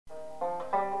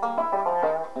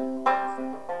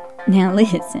Now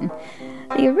listen,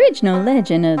 the original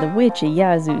legend of the Witch of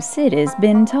Yazoo City has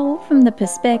been told from the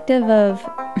perspective of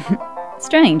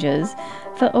strangers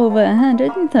for over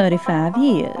 135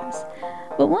 years.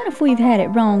 But what if we've had it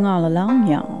wrong all along,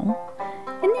 y'all?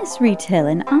 In this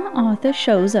retelling, our author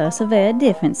shows us a very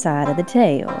different side of the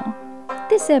tale.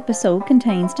 This episode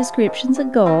contains descriptions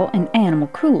of gore and animal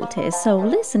cruelty, so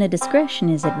listener discretion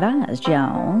is advised,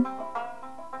 y'all.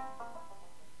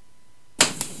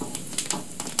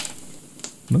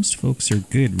 Most folks are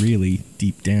good, really,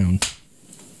 deep down.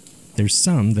 There's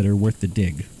some that are worth the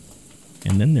dig,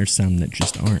 and then there's some that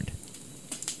just aren't.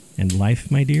 And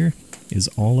life, my dear, is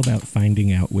all about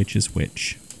finding out which is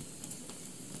which.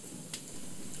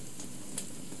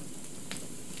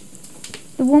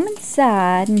 The woman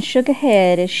sighed and shook her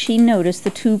head as she noticed the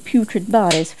two putrid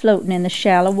bodies floating in the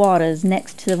shallow waters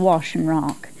next to the washing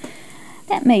rock.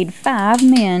 That made 5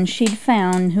 men she'd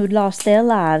found who'd lost their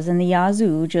lives in the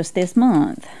Yazoo just this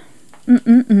month.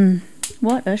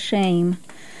 What a shame.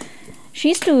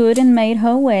 She stood and made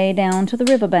her way down to the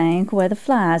riverbank where the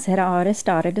flies had already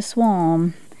started to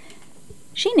swarm.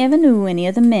 She never knew any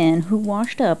of the men who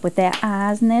washed up with their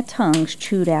eyes and their tongues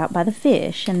chewed out by the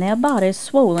fish and their bodies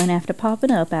swollen after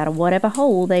popping up out of whatever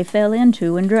hole they fell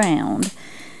into and drowned.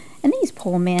 And these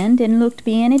poor men didn't look to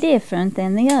be any different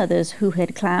than the others who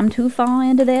had climbed too far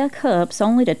into their cups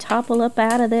only to topple up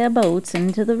out of their boats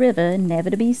into the river, never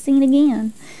to be seen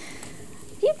again.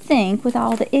 You'd think, with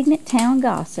all the ignorant town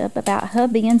gossip about her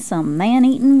being some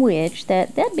man-eating witch,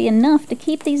 that there'd be enough to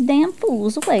keep these damn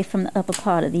fools away from the upper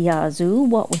part of the Yazoo,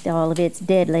 what with all of its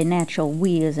deadly natural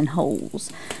weirs and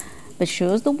holes. But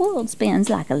sure as the world spins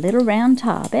like a little round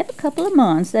top, every couple of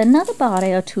months another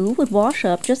body or two would wash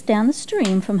up just down the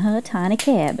stream from her tiny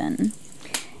cabin.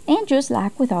 And just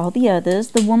like with all the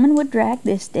others, the woman would drag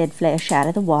this dead flesh out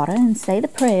of the water and say the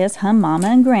prayers her mama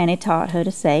and granny taught her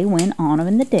to say when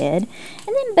honoring the dead,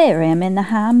 and then bury 'em in the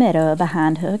high meadow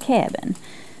behind her cabin.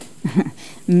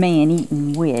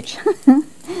 Man-eating witch.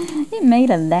 It made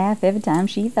her laugh every time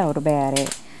she thought about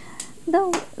it.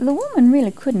 Though the woman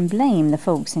really couldn't blame the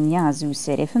folks in Yazoo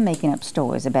City for making up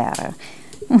stories about her.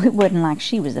 It wasn't like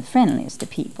she was the friendliest of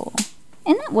people.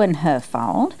 And that wasn't her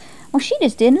fault. Well, she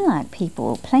just didn't like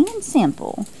people, plain and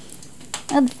simple.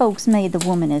 Other folks made the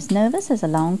woman as nervous as a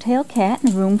long-tailed cat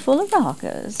in a room full of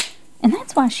rockers. And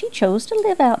that's why she chose to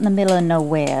live out in the middle of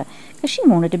nowhere, 'cause she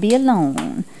wanted to be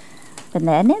alone. But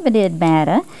that never did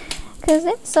matter, 'cause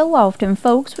ever so often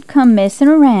folks would come messing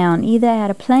around, either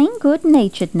out of plain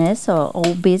good-naturedness or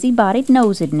old busy-bodied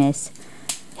nosedness.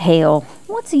 Hell,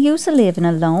 what's the use of living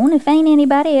alone if ain't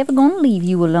anybody ever gonna leave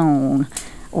you alone?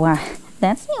 Why,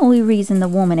 that's the only reason the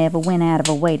woman ever went out of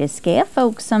her way to scare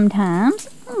folks sometimes,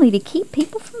 only to keep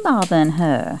people from bothering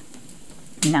her.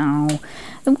 No,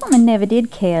 the woman never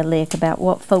did care a lick about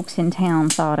what folks in town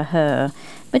thought of her,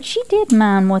 but she did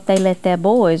mind what they let their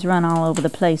boys run all over the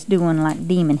place doing like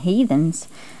demon heathens.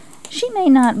 She may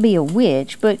not be a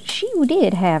witch, but she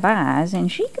did have eyes,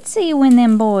 and she could see when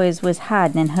them boys was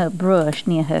hiding in her brush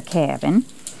near her cabin.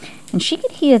 And she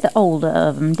could hear the older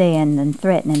of 'em daring and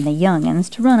threatening the young'uns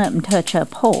to run up and touch her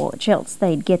porch, else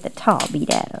they'd get the tar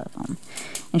beat out of 'em.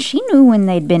 And she knew when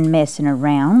they'd been messing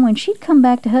around, when she'd come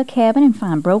back to her cabin and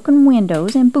find broken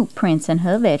windows and boot prints in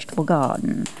her vegetable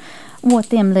garden. What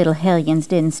them little hellions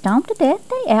didn't stomp to death,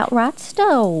 they outright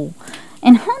stole.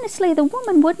 And honestly, the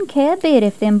woman wouldn't care a bit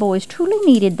if them boys truly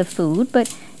needed the food,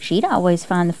 but she'd always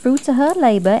find the fruits of her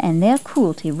labor and their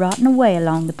cruelty rotting away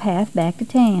along the path back to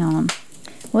town.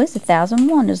 Well, it's 1,000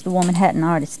 wonders the woman hadn't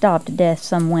already starved to death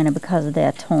some winter because of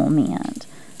their torment.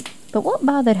 But what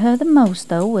bothered her the most,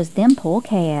 though, was them poor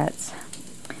cats.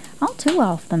 All too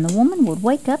often, the woman would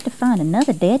wake up to find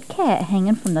another dead cat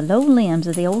hanging from the low limbs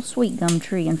of the old sweet gum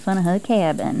tree in front of her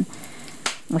cabin.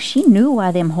 Well, she knew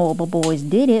why them horrible boys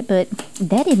did it, but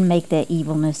that didn't make their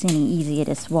evilness any easier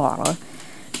to swallow.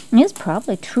 It's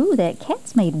probably true that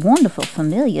cats made wonderful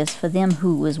familiars for them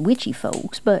who was witchy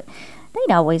folks, but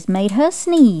they'd always made her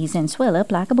sneeze and swell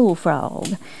up like a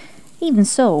bullfrog. Even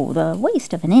so, the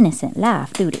waste of an innocent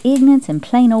life due to ignorance and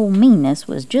plain old meanness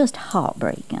was just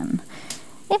heartbreaking.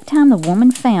 Every time the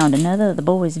woman found another of the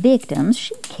boy's victims,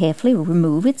 she'd carefully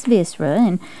remove its viscera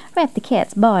and wrap the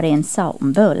cat's body in salt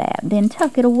and burlap, then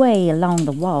tuck it away along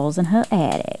the walls in her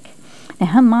attic. Now,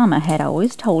 her mama had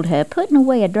always told her putting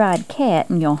away a dried cat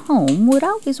in your home would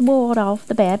always ward off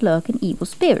the bad luck and evil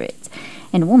spirits,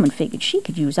 and the woman figured she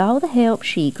could use all the help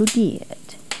she could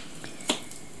get.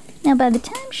 Now, by the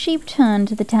time she returned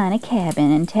to the tiny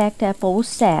cabin and tacked up old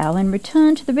Sal and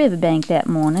returned to the riverbank that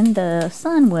morning, the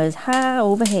sun was high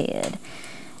overhead.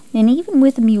 And even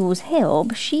with the mule's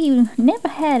help, she never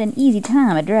had an easy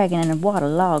time of dragging a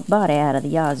waterlogged body out of the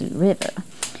Yazoo River.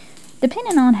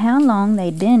 Depending on how long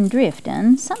they'd been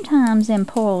drifting, sometimes them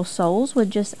poor old souls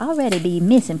would just already be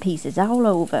missing pieces all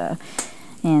over.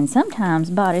 And sometimes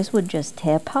bodies would just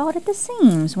tear apart at the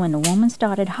seams when the woman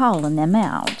started hauling them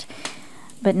out.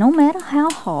 But no matter how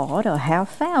hard or how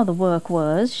foul the work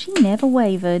was, she never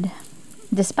wavered.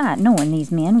 Despite knowing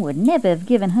these men would never have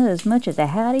given her as much as a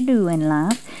howdy-do in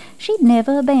life, she'd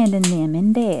never abandoned them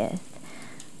in death.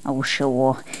 Oh,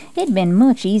 sure, it'd been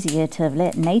much easier to have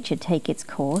let nature take its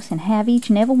course and have each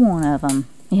and every one of 'em.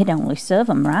 It'd only serve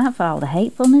 'em right for all the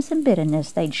hatefulness and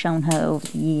bitterness they'd shown her over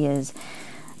the years.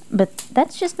 But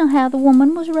that's just not how the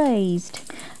woman was raised.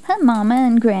 Her mama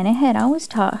and granny had always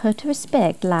taught her to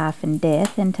respect life and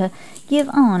death and to give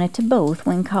honor to both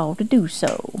when called to do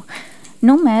so.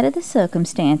 No matter the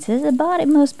circumstances, a body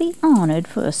must be honored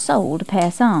for a soul to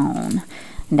pass on.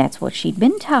 And that's what she'd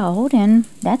been taught, and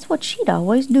that's what she'd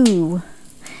always do.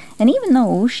 And even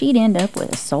though she'd end up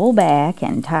with a sore back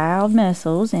and tired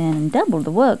muscles and double the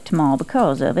work tomorrow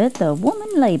because of it, the woman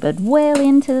labored well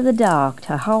into the dark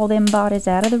to haul them bodies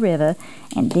out of the river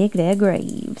and dig their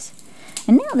graves.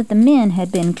 And now that the men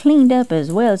had been cleaned up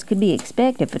as well as could be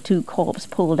expected for two corpses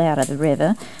pulled out of the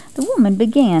river, the woman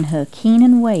began her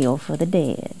keening wail for the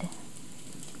dead.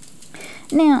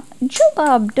 Now, Joe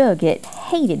Bob Duggett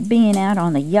hated being out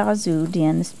on the Yazoo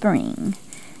during the spring.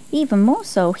 Even more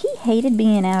so, he hated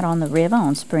being out on the river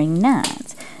on spring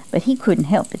nights, but he couldn't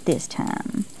help it this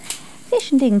time.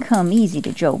 Fishing didn't come easy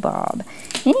to Joe Bob,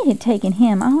 and it had taken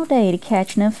him all day to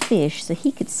catch enough fish so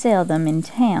he could sell them in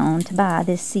town to buy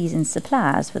this season's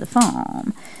supplies for the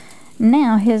farm.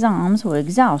 Now his arms were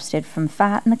exhausted from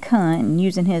fighting the current and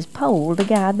using his pole to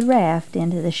guide the raft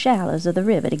into the shallows of the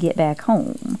river to get back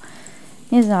home.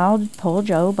 It's all poor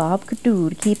Joe Bob could do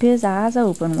to keep his eyes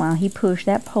open while he pushed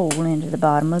that pole into the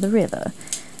bottom of the river.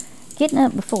 Getting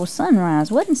up before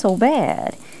sunrise wasn't so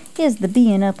bad. It's the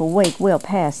being up awake well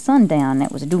past sundown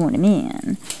that was doing him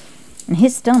in. And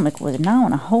his stomach was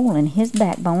gnawing a hole in his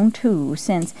backbone too,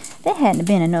 since there hadn't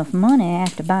been enough money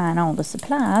after buying all the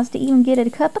supplies to even get a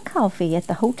cup of coffee at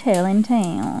the hotel in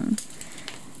town.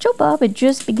 Joe Bob had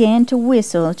just began to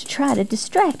whistle to try to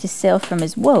distract himself from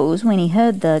his woes when he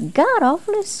heard the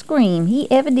god-awfulest scream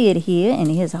he ever did hear in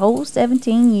his whole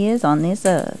 17 years on this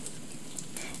earth.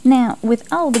 Now,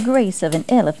 with all the grace of an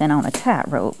elephant on a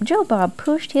tightrope, Joe Bob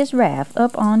pushed his raft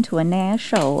up onto a narrow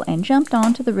shoal and jumped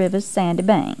onto the river's sandy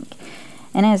bank.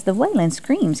 And as the wailing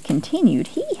screams continued,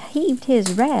 he heaved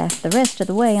his raft the rest of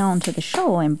the way onto the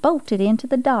shore and bolted into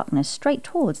the darkness straight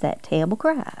towards that terrible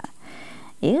cry.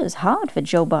 It was hard for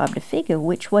Joe Bob to figure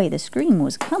which way the scream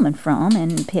was coming from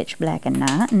in pitch black and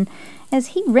night, and as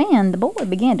he ran, the boy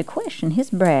began to question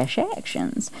his brash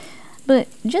actions. But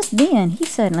just then he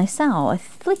suddenly saw a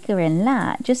flickering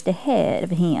light just ahead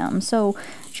of him, so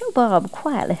Joe Bob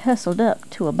quietly hustled up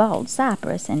to a bald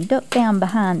cypress and ducked down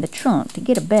behind the trunk to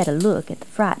get a better look at the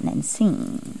frightening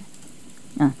scene.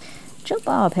 Joe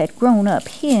Bob had grown up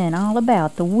hearing all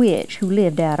about the witch who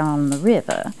lived out on the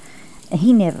river.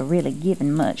 He never really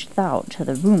given much thought to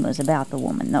the rumors about the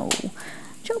woman, though.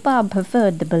 Joe Bob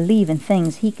preferred to believe in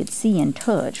things he could see and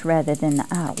touch rather than the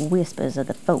idle whispers of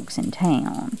the folks in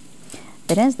town.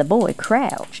 But as the boy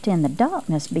crouched in the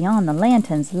darkness beyond the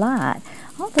lantern's light,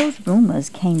 all those rumors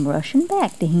came rushing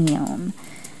back to him.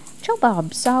 Joe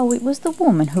Bob saw it was the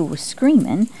woman who was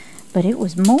screaming, but it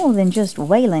was more than just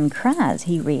wailing cries,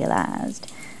 he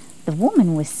realized. The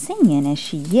woman was singing as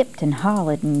she yipped and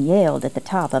hollered and yelled at the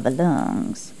top of her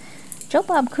lungs. Joe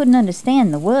Bob couldn't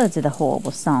understand the words of the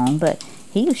horrible song, but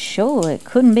he was sure it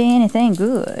couldn't be anything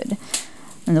good.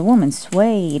 And the woman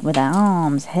swayed with her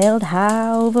arms held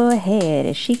high over her head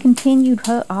as she continued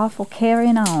her awful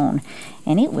carrying on,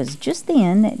 and it was just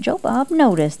then that Joe Bob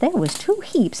noticed there was 2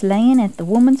 heaps laying at the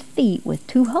woman's feet with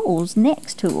 2 holes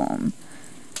next to 'em.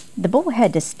 The boy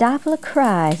had to stifle a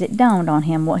cry as it dawned on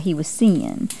him what he was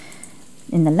seeing.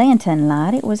 In the lantern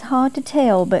light it was hard to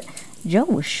tell, but Joe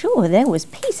was sure there was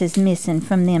pieces missing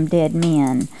from them dead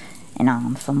men. An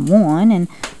arm from one and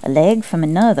a leg from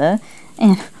another,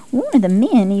 and one of the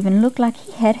men even looked like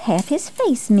he had half his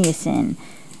face missing.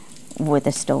 Were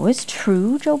the stories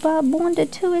true, Joe Bob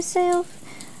wondered to himself?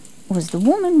 Was the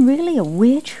woman really a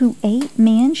witch who ate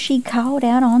men she caught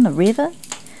out on the river?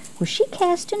 Was she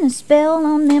casting a spell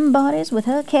on them bodies with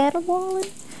her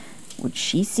caterwauling? Would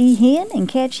she see him and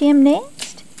catch him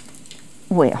next?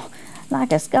 Well,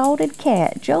 like a scalded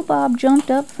cat, Joe Bob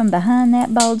jumped up from behind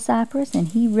that bald cypress and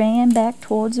he ran back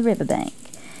towards the riverbank.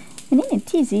 And in a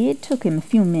tizzy, it took him a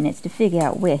few minutes to figure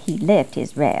out where he'd left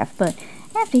his raft, but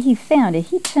After he found it,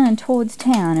 he turned towards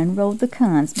town and rode the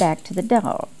cons back to the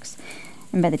docks.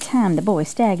 And by the time the boy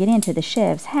staggered into the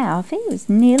sheriff's house, it was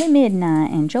nearly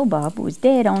midnight, and Joe Bob was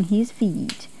dead on his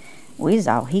feet. It was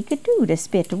all he could do to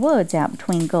spit the words out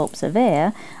between gulps of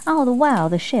air, all the while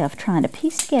the sheriff trying to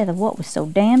piece together what was so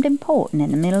damned important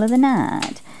in the middle of the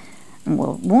night.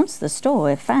 Well, once the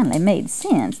story finally made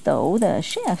sense, though, the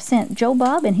sheriff sent Joe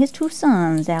Bob and his 2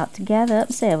 sons out to gather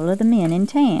up several of the men in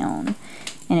town.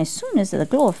 And as soon as the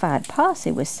glorified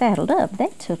posse was saddled up, they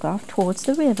took off towards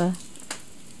the river.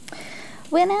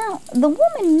 Well, now, the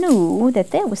woman knew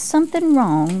that there was something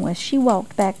wrong as she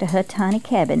walked back to her tiny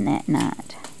cabin that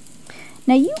night.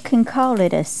 Now, you can call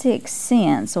it a sixth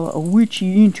sense or a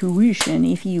witchy intuition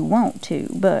if you want to,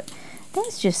 but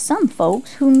there's just some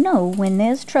folks who know when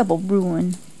there's trouble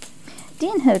brewing.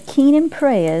 In her keening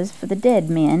prayers for the dead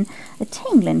men, a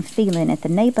tingling feeling at the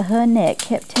nape of her neck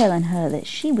kept telling her that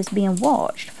she was being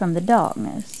watched from the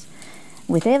darkness.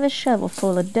 With every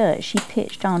shovelful of dirt she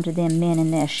pitched onto them men in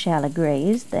their shallow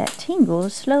graves, that tingle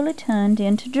slowly turned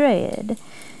into dread.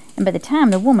 And by the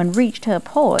time the woman reached her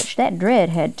porch, that dread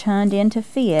had turned into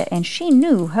fear, and she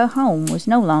knew her home was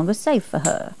no longer safe for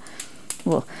her.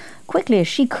 Well, quickly as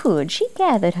she could, she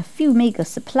gathered a few meager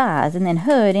supplies and then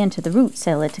hurried into the root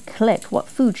cellar to collect what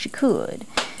food she could.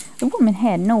 The woman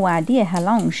had no idea how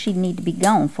long she'd need to be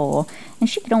gone for, and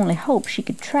she could only hope she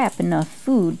could trap enough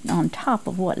food on top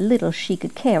of what little she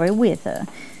could carry with her.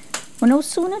 Well, no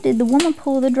sooner did the woman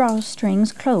pull the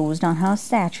drawstrings closed on her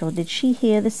satchel did she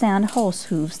hear the sound of horse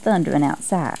hooves thundering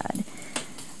outside.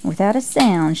 Without a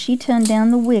sound, she turned down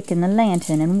the wick in the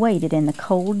lantern and waited in the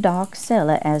cold, dark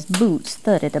cellar as boots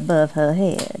thudded above her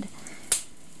head.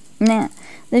 Now,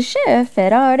 the sheriff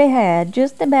had already had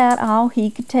just about all he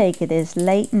could take of this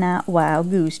late-night wild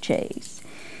goose chase.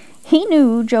 He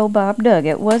knew Joe Bob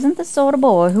Duggett wasn't the sort of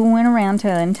boy who went around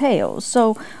telling tales,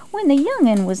 so when the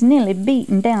young'un was nearly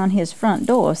beating down his front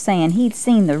door saying he'd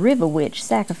seen the river witch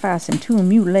sacrificing 2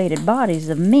 mutilated bodies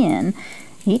of men,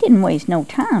 he didn't waste no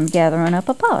time gathering up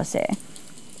a posse.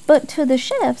 But to the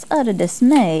sheriff's utter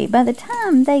dismay, by the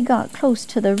time they got close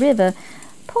to the river,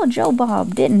 poor Joe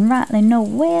Bob didn't rightly know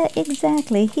where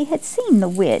exactly he had seen the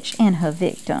witch and her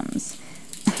victims.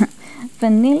 For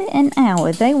nearly an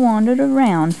hour they wandered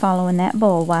around following that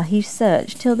boy while he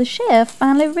searched, till the sheriff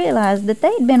finally realized that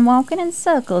they'd been walking in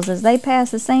circles as they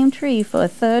passed the same tree for a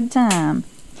 3rd time.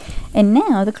 And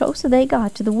now, the closer they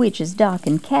got to the witch's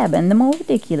darkened cabin, the more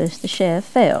ridiculous the sheriff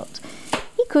felt.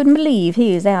 He couldn't believe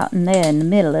he was out in there in the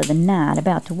middle of the night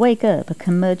about to wake up a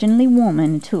curmudgeonly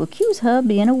woman to accuse her of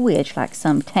being a witch like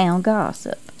some town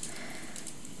gossip.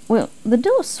 Well, the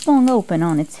door swung open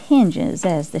on its hinges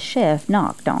as the sheriff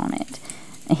knocked on it.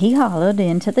 He hollered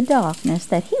into the darkness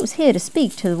that he was here to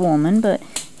speak to the woman, but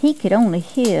he could only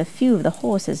hear a few of the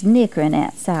horses nickering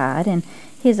outside and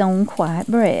his own quiet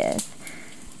breath.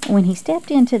 When he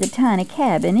stepped into the tiny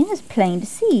cabin, it was plain to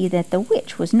see that the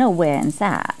witch was nowhere in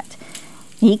sight.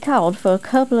 He called for a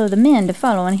couple of the men to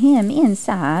follow him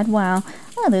inside, while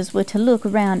others were to look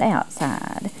around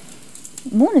outside.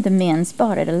 One of the men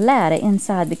spotted a ladder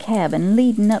inside the cabin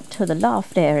leading up to the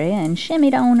loft area and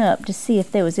shimmied on up to see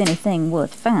if there was anything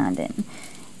worth finding.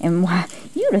 And why,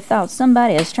 you'd have thought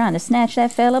somebody was trying to snatch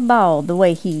that fella bald, the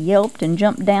way he yelped and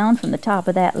jumped down from the top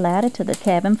of that ladder to the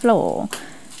cabin floor.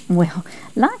 Well,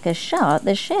 like a shot,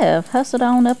 the sheriff hustled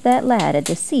on up that ladder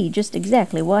to see just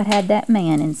exactly what had that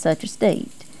man in such a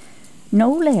state. No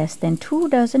less than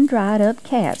 24 dried-up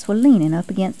cats were leaning up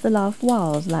against the loft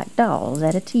walls like dolls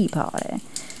at a tea party.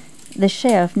 The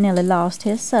sheriff nearly lost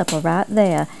his supper right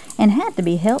there and had to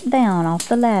be helped down off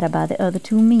the ladder by the other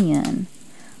 2 men.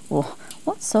 Well,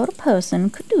 what sort of person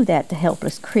could do that to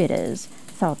helpless critters?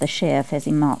 Thought the sheriff as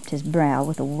he mopped his brow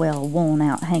with a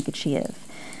well-worn-out handkerchief.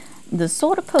 The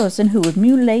sort of person who would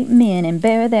mutilate men and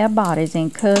bury their bodies in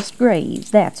cursed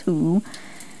graves, that's who.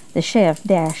 The sheriff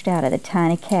dashed out of the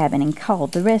tiny cabin and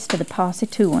called the rest of the posse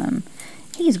to him.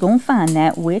 He's going to find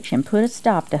that witch and put a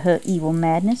stop to her evil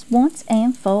madness once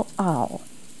and for all.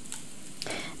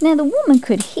 Now, the woman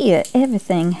could hear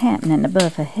everything happening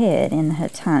above her head in her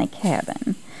tiny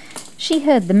cabin. She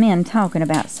heard the men talking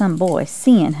about some boy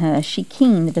seeing her as she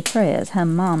keened the prayers her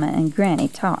mama and granny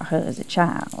taught her as a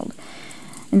child.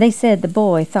 And they said the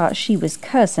boy thought she was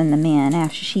cussing the men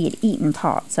after she had eaten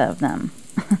parts of them.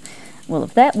 Well,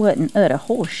 if that wasn't utter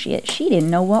horse shit, she didn't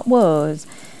know what was.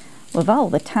 Of all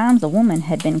the times a woman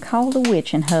had been called a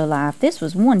witch in her life, this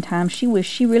was one time she wished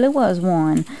she really was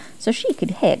one, so she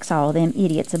could hex all them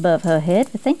idiots above her head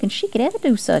for thinking she could ever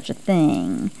do such a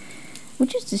thing. Well,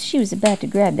 just as she was about to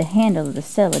grab the handle of the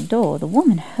cellar door, the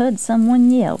woman heard someone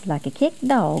yelp like a kicked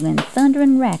dog and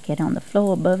thundering racket on the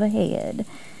floor above her head.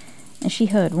 And she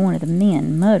heard one of the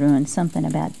men muttering something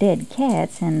about dead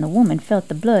cats, and the woman felt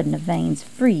the blood in her veins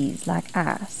freeze like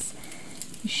ice.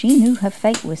 She knew her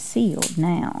fate was sealed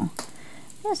now.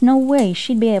 There's no way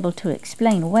she'd be able to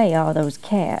explain away all those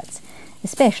cats,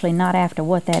 especially not after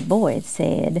what that boy had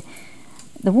said.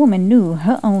 The woman knew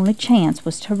her only chance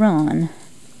was to run.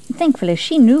 Thankfully,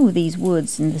 she knew these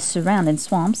woods and the surrounding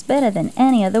swamps better than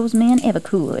any of those men ever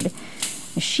could.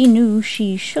 She knew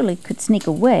she surely could sneak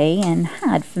away and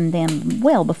hide from them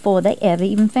well before they ever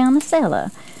even found the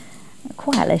cellar.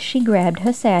 Quietly, she grabbed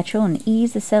her satchel and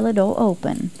eased the cellar door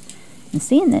open. And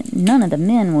seeing that none of the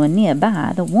men were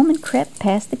nearby, the woman crept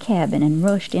past the cabin and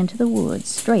rushed into the woods,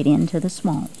 straight into the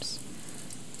swamps.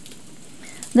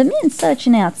 The men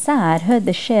searching outside heard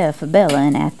the sheriff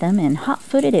bellowing at them and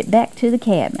hot-footed it back to the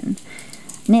cabin.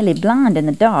 Nearly blind in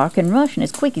the dark and rushing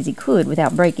as quick as he could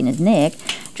without breaking his neck,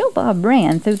 Joe Bob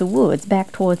ran through the woods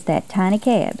back towards that tiny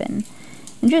cabin.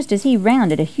 And just as he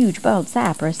rounded a huge bald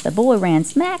cypress, the boy ran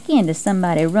smack into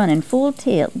somebody running full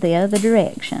tilt the other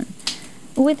direction.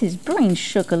 With his brains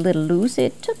shook a little loose,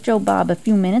 it took Joe Bob a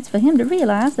few minutes for him to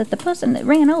realize that the person that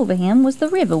ran over him was the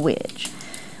river witch.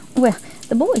 Well,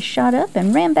 the boy shot up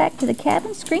and ran back to the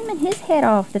cabin, screaming his head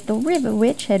off that the river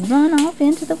witch had run off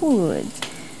into the woods.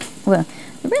 Well,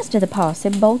 the rest of the posse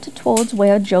bolted towards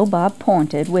where Joe Bob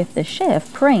pointed, with the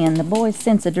sheriff praying the boy's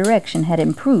sense of direction had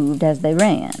improved as they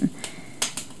ran.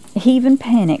 Heaving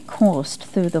panic coursed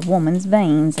through the woman's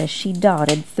veins as she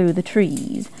darted through the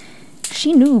trees.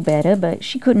 She knew better, but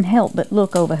she couldn't help but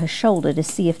look over her shoulder to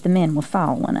see if the men were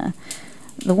following her.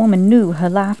 The woman knew her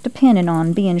life depended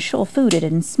on being sure-footed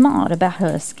and smart about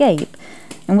her escape,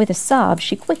 and with a sob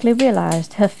she quickly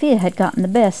realized her fear had gotten the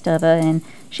best of her and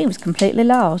she was completely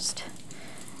lost.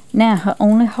 Now her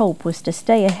only hope was to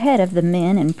stay ahead of the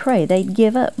men and pray they'd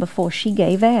give up before she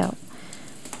gave out.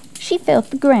 She felt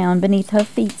the ground beneath her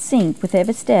feet sink with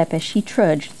every step as she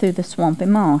trudged through the swampy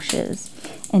marshes.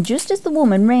 And just as the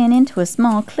woman ran into a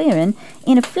small clearing,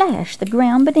 in a flash the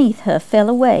ground beneath her fell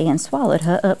away and swallowed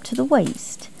her up to the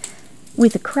waist.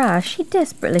 With a cry, she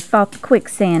desperately fought the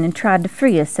quicksand and tried to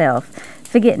free herself,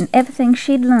 forgetting everything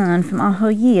she'd learned from all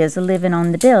her years of living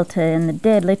on the delta and the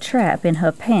deadly trap in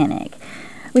her panic.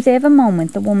 With every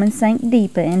moment the woman sank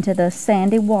deeper into the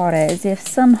sandy water as if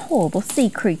some horrible sea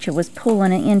creature was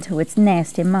pulling her into its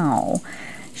nasty maw.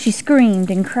 She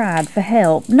screamed and cried for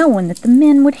help, knowing that the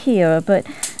men would hear her, but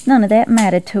none of that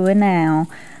mattered to her now.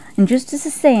 And just as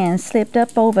the sand slipped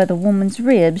up over the woman's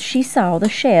ribs, she saw the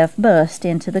sheriff burst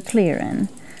into the clearing.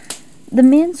 The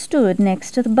men stood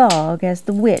next to the bog as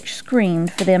the witch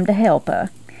screamed for them to help her.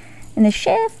 And the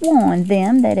sheriff warned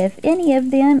them that if any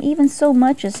of them even so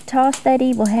much as tossed that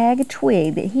evil hag a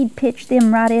twig, that he'd pitch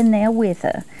them right in there with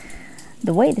her.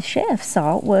 The way the sheriff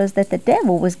saw it was that the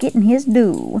devil was getting his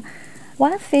due.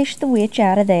 Why fish the witch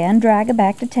out of there and drag her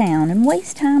back to town and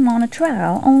waste time on a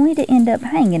trial only to end up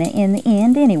hanging her in the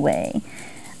end anyway?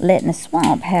 Letting a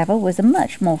swamp have her was a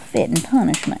much more fitting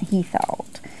punishment, he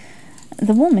thought.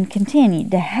 The woman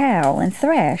continued to howl and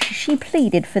thrash as she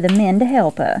pleaded for the men to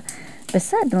help her. But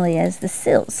suddenly, as the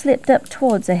silt slipped up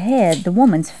towards her head, the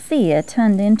woman's fear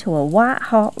turned into a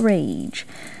white-hot rage.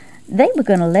 They were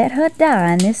going to let her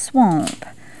die in this swamp.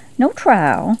 No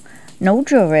trial, no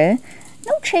jury,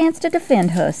 no chance to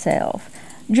defend herself,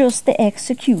 just the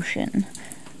execution.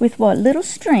 With what little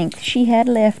strength she had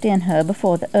left in her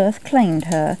before the earth claimed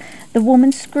her, the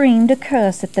woman screamed a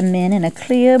curse at the men in a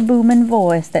clear, booming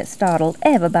voice that startled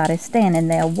everybody standing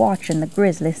there watching the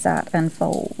grisly sight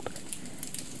unfold.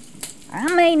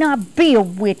 I may not be a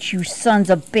witch, you sons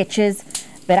of bitches,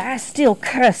 but I still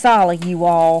curse all of you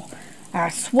all. I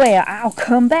swear I'll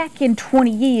come back in 20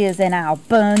 years and I'll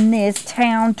burn this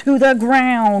town to the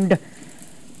ground.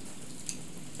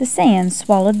 The sand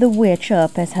swallowed the witch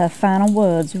up as her final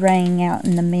words rang out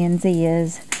in the men's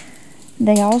ears.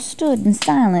 They all stood in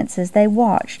silence as they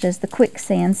watched as the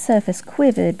quicksand surface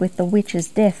quivered with the witch's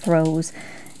death throes,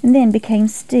 and then became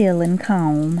still and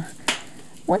calm.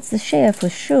 Once the sheriff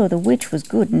was sure the witch was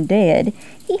good and dead,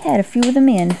 he had a few of the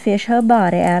men fish her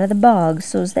body out of the bog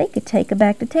so as they could take her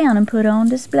back to town and put her on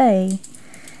display.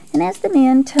 And as the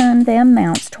men turned their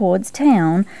mounts towards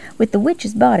town, with the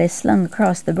witch's body slung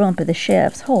across the rump of the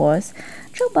sheriff's horse,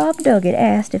 Joe Bob Duggett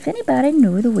asked if anybody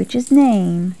knew the witch's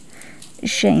name.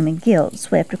 Shame and guilt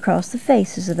swept across the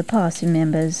faces of the posse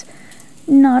members.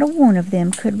 Not a one of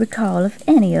them could recall if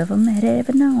any of them had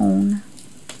ever known.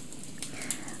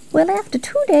 Well, after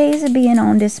 2 days of being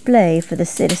on display for the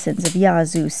citizens of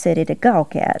Yazoo City to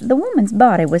gawk at, the woman's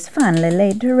body was finally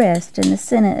laid to rest in the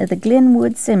center of the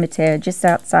Glenwood Cemetery just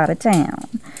outside of town.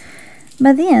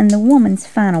 By then, the woman's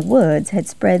final words had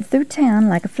spread through town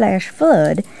like a flash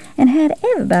flood and had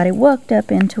everybody worked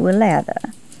up into a lather.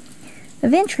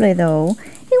 Eventually, though,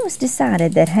 it was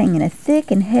decided that hanging a thick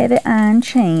and heavy iron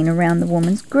chain around the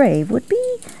woman's grave would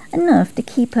be enough to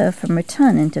keep her from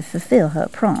returning to fulfill her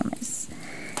promise.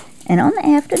 And on the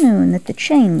afternoon that the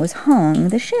chain was hung,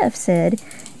 the sheriff said,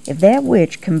 "If that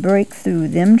witch can break through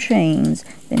them chains,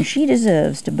 then she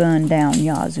deserves to burn down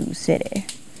Yazoo City."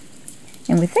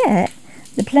 And with that,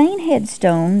 the plain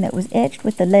headstone that was etched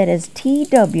with the letters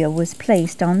T.W. was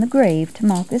placed on the grave to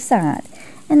mark the site,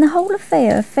 and the whole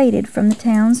affair faded from the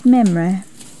town's memory.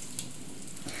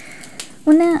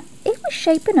 Well, now, it was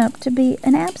shaping up to be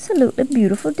an absolutely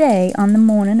beautiful day on the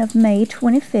morning of May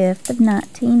 25th of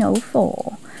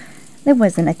 1904. There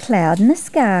wasn't a cloud in the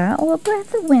sky or a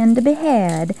breath of wind to be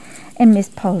had, and Miss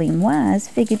Pauline Wise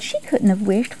figured she couldn't have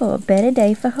wished for a better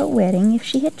day for her wedding if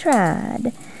she had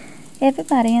tried.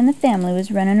 Everybody in the family was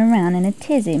running around in a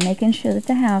tizzy, making sure that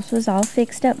the house was all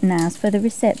fixed up nice for the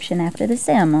reception after the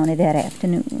ceremony that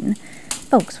afternoon.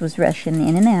 Folks was rushing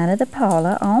in and out of the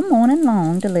parlor all morning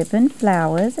long, delivering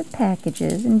flowers and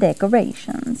packages and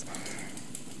decorations.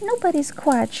 Nobody's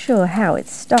quite sure how it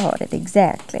started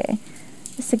exactly.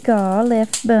 A cigar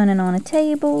left burning on a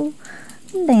table,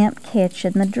 a lamp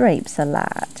catching the drapes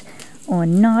alight, or a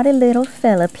naughty little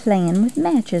fella playing with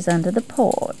matches under the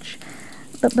porch.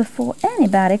 But before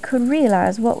anybody could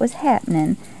realize what was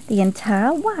happening, the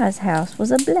entire Wise house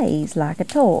was ablaze like a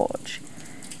torch.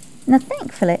 Now,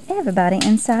 thankfully, everybody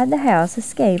inside the house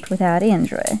escaped without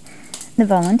injury. The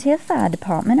volunteer fire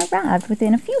department arrived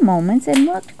within a few moments and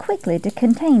worked quickly to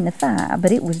contain the fire,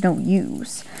 but it was no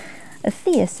use. A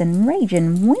fierce and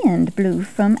raging wind blew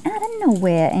from out of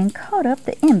nowhere and caught up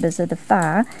the embers of the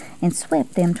fire and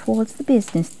swept them towards the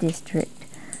business district.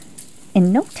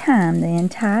 In no time, the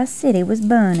entire city was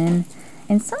burning,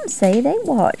 and some say they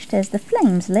watched as the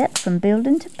flames leapt from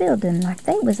building to building like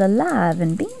they was alive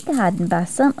and being guided by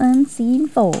some unseen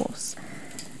force.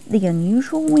 The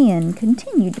unusual wind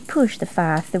continued to push the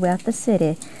fire throughout the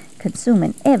city,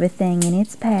 consuming everything in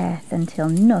its path until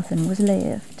nothing was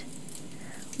left.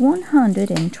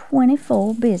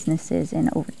 124 businesses and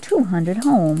over 200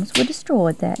 homes were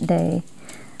destroyed that day,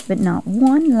 but not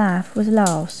one life was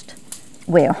lost.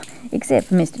 Well, except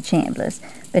for Mr. Chandler's,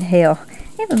 but hell,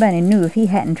 everybody knew if he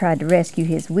hadn't tried to rescue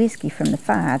his whiskey from the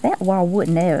fire, that wall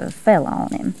wouldn't ever fell on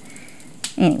him.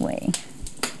 Anyway,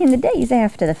 in the days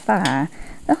after the fire,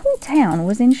 the whole town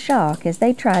was in shock as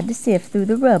they tried to sift through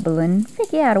the rubble and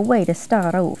figure out a way to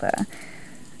start over.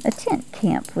 A tent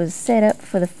camp was set up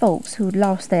for the folks who'd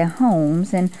lost their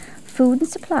homes, and food and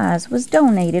supplies was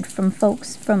donated from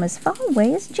folks from as far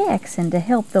away as Jackson to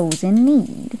help those in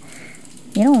need.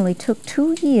 It only took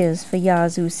 2 years for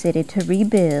Yazoo City to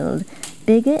rebuild,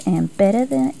 bigger and better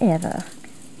than ever.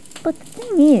 But the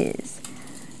thing is,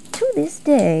 to this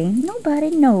day,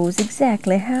 nobody knows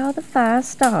exactly how the fire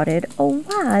started or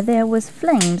why there was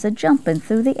flames a-jumping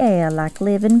through the air like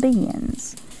living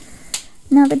beings.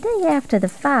 Now, the day after the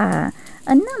fire,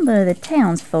 a number of the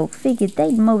townsfolk figured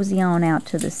they'd mosey on out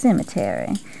to the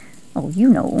cemetery. Oh, you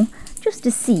know, just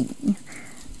to see.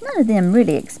 None of them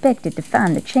really expected to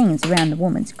find the chains around the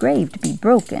woman's grave to be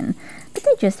broken, but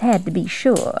they just had to be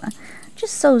sure,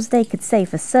 just so's they could say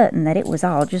for certain that it was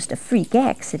all just a freak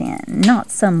accident,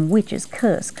 not some witch's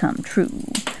curse come true.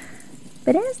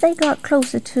 But as they got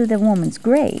closer to the woman's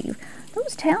grave,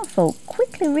 those townfolk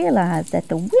quickly realized that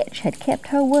the witch had kept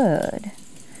her word.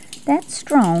 That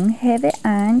strong, heavy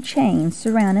iron chain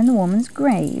surrounding the woman's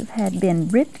grave had been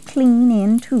ripped clean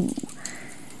in two.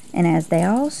 And as they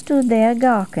all stood there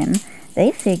gawking,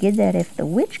 they figured that if the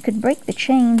witch could break the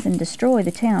chains and destroy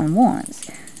the town once,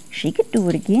 she could do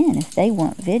it again if they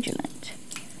weren't vigilant.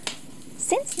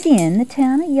 Since then, the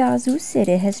town of Yazoo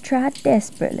City has tried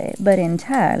desperately, but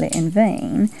entirely in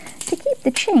vain, to keep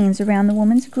the chains around the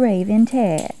woman's grave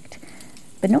intact.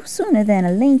 But no sooner than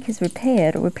a link is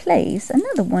repaired or replaced,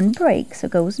 another one breaks or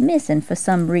goes missing for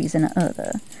some reason or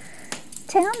other.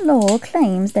 Town lore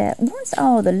claims that once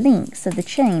all the links of the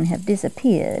chain have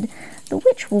disappeared, the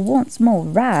witch will once more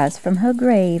rise from her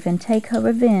grave and take her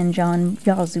revenge on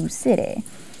Yazoo City.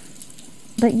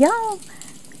 But y'all,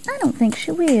 I don't think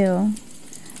she will.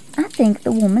 I think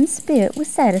the woman's spirit was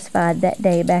satisfied that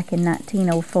day back in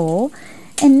 1904,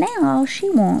 and now all she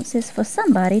wants is for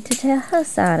somebody to tell her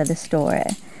side of the story,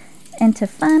 and to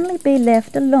finally be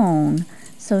left alone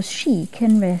so she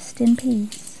can rest in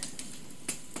peace.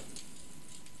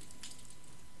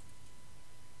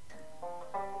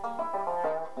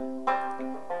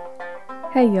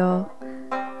 Hey y'all,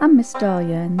 I'm Miss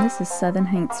Dahlia and this is Southern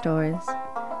Haint Stories.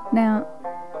 Now,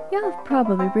 y'all have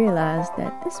probably realized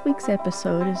that this week's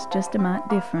episode is just a mite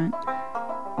different.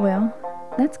 Well,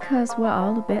 that's 'cause we're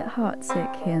all a bit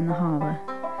heartsick here in the holler.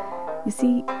 You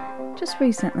see, just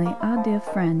recently our dear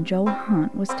friend Joe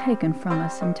Hunt was taken from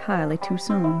us entirely too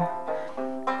soon.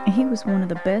 He was one of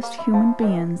the best human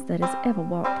beings that has ever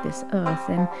walked this earth,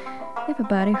 and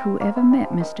everybody who ever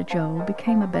met Mr. Joe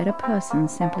became a better person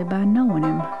simply by knowing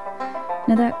him.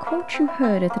 Now that quote you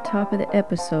heard at the top of the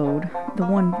episode, the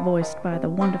one voiced by the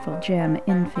wonderful Jem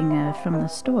Infinger from the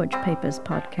Storage Papers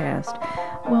podcast,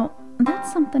 well,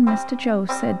 that's something Mr. Joe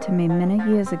said to me many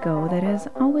years ago that has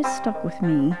always stuck with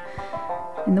me.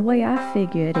 And the way I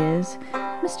figure it is,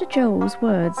 Mr. Joe's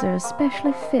words are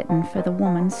especially fitting for the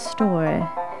woman's story,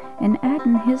 and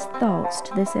adding his thoughts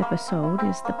to this episode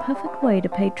is the perfect way to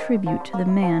pay tribute to the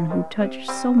man who touched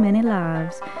so many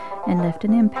lives and left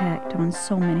an impact on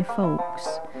so many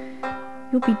folks.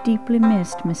 You'll be deeply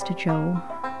missed, Mr. Joe.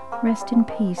 Rest in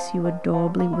peace, you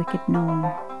adorably wicked gnome.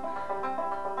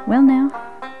 Well now,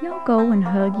 y'all go and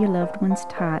hug your loved ones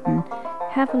tight and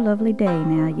have a lovely day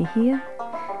now, you hear?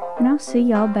 And I'll see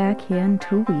y'all back here in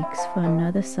 2 weeks for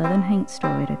another Southern Haint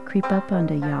story to creep up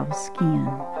under y'all's skin.